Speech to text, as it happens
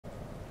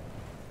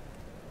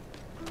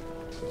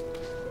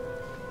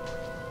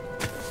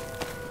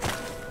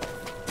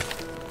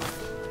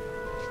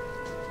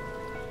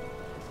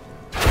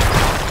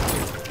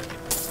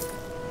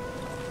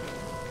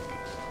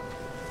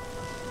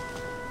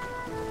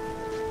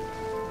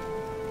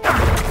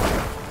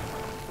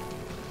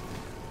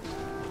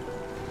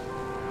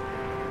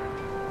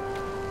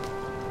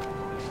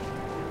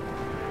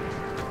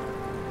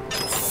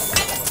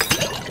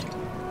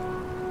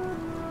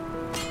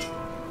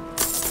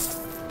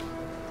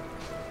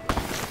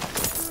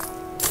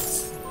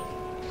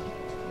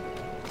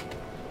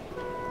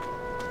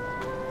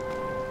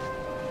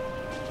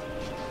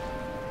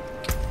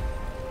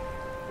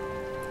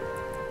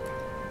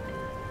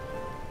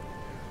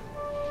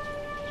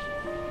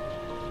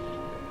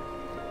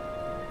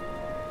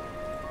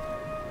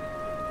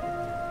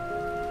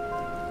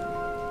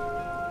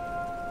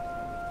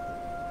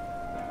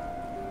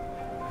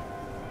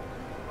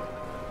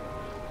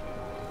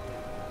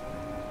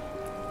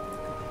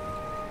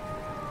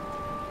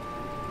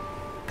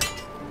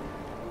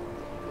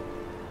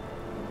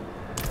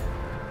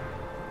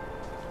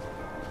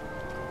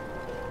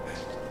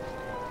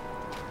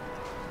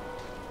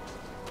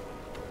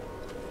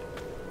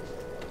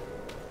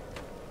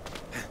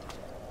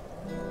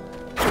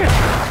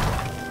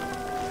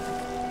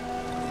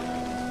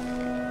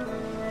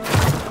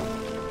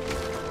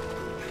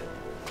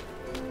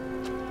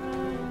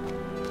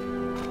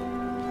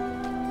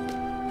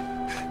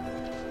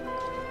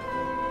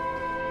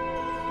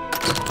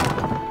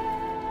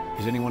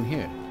Is anyone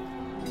here?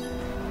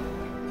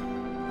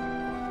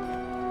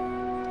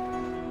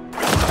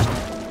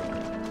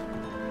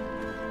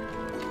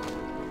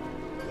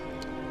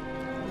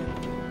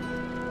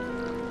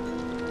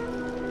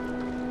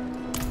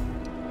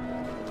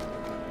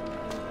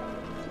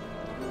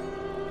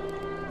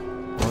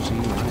 Was he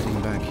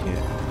hiding back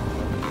here?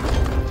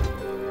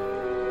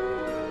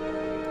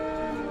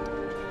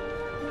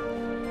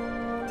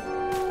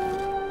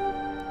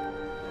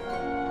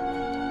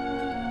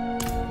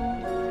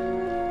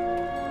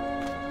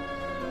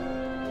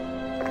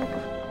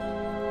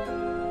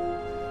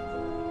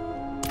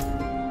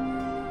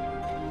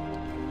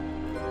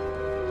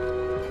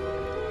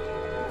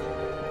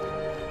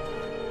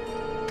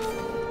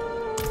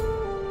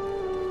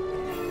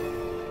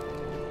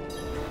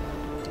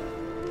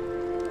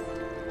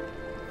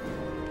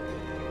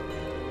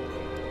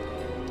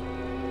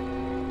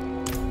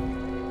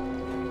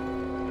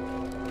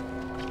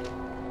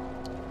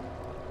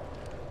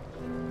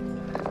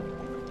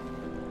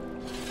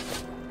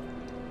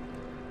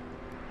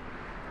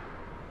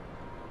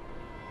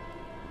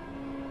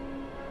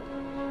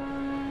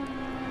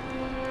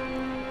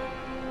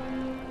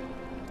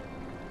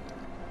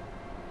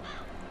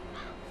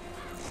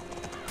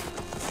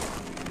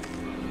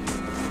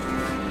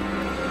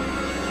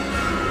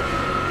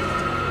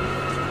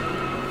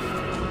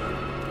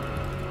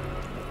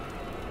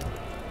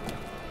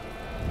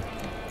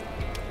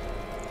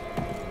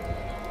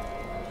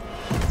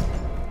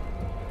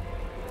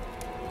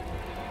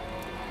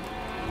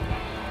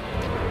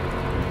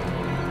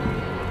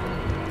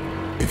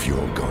 If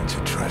you're going to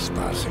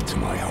trespass into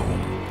my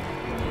home,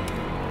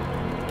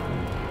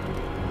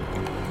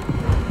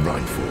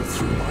 rifle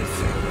through my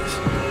things,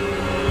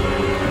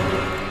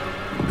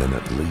 then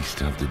at least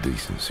have the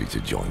decency to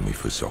join me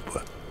for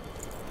supper.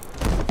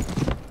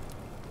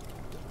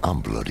 I'm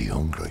bloody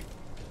hungry.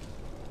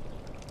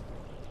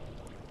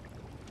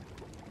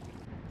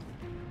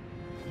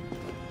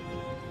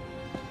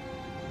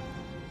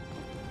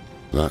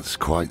 That's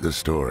quite the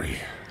story.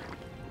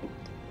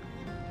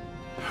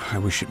 I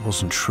wish it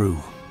wasn't true,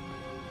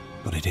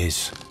 but it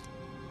is.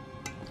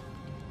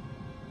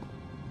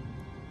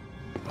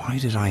 Why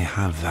did I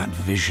have that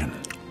vision?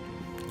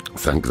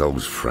 Thank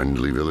those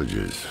friendly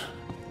villagers.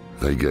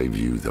 They gave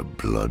you the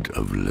blood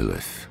of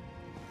Lilith.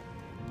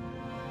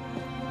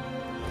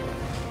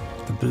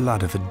 The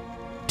blood of a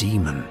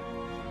demon.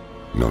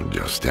 Not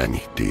just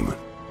any demon.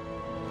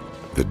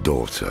 The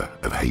daughter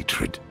of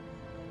hatred.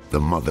 The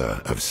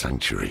mother of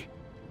sanctuary.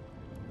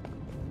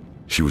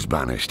 She was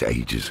banished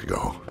ages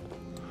ago.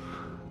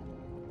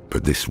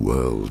 But this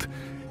world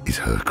is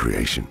her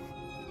creation.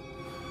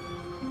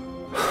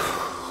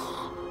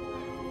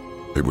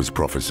 It was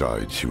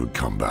prophesied she would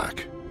come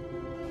back.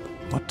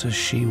 What does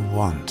she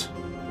want?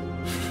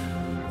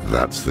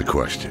 That's the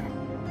question.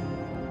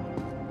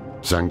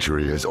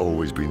 Sanctuary has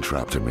always been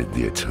trapped amid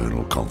the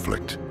eternal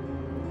conflict.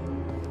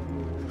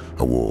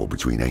 A war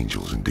between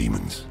angels and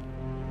demons.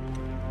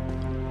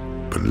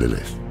 But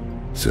Lilith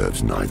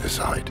serves neither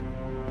side.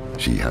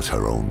 She has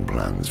her own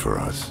plans for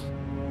us.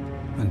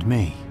 And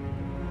me?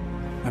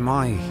 Am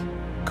I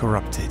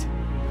corrupted?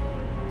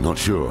 Not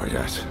sure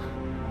yet.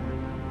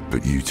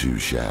 But you two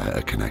share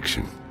a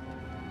connection.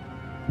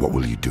 What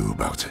will you do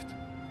about it?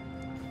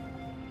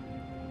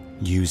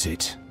 Use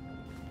it.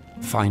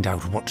 Find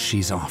out what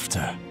she's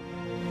after.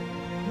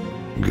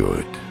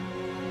 Good.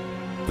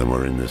 Then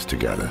we're in this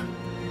together.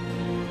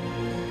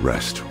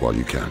 Rest while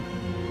you can.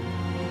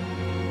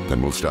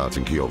 Then we'll start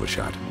in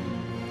Kiovashad.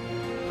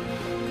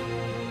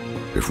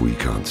 If we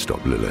can't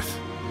stop Lilith,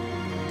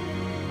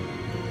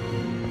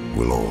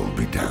 will all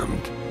be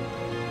damned.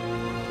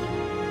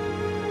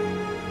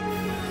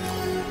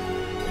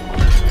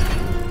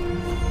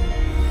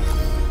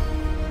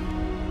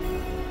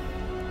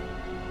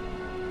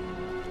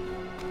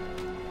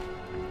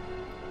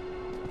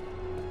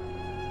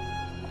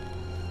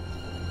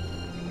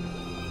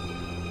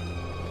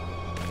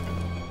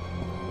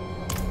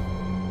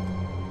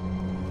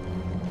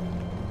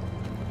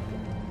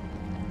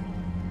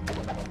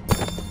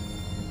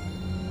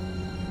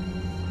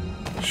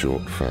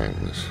 Short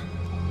fangs,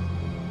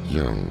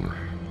 young,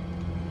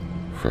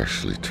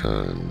 freshly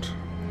turned,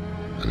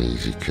 an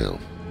easy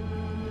kill,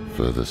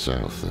 further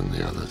south than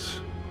the others.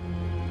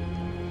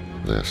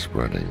 They're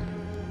spreading.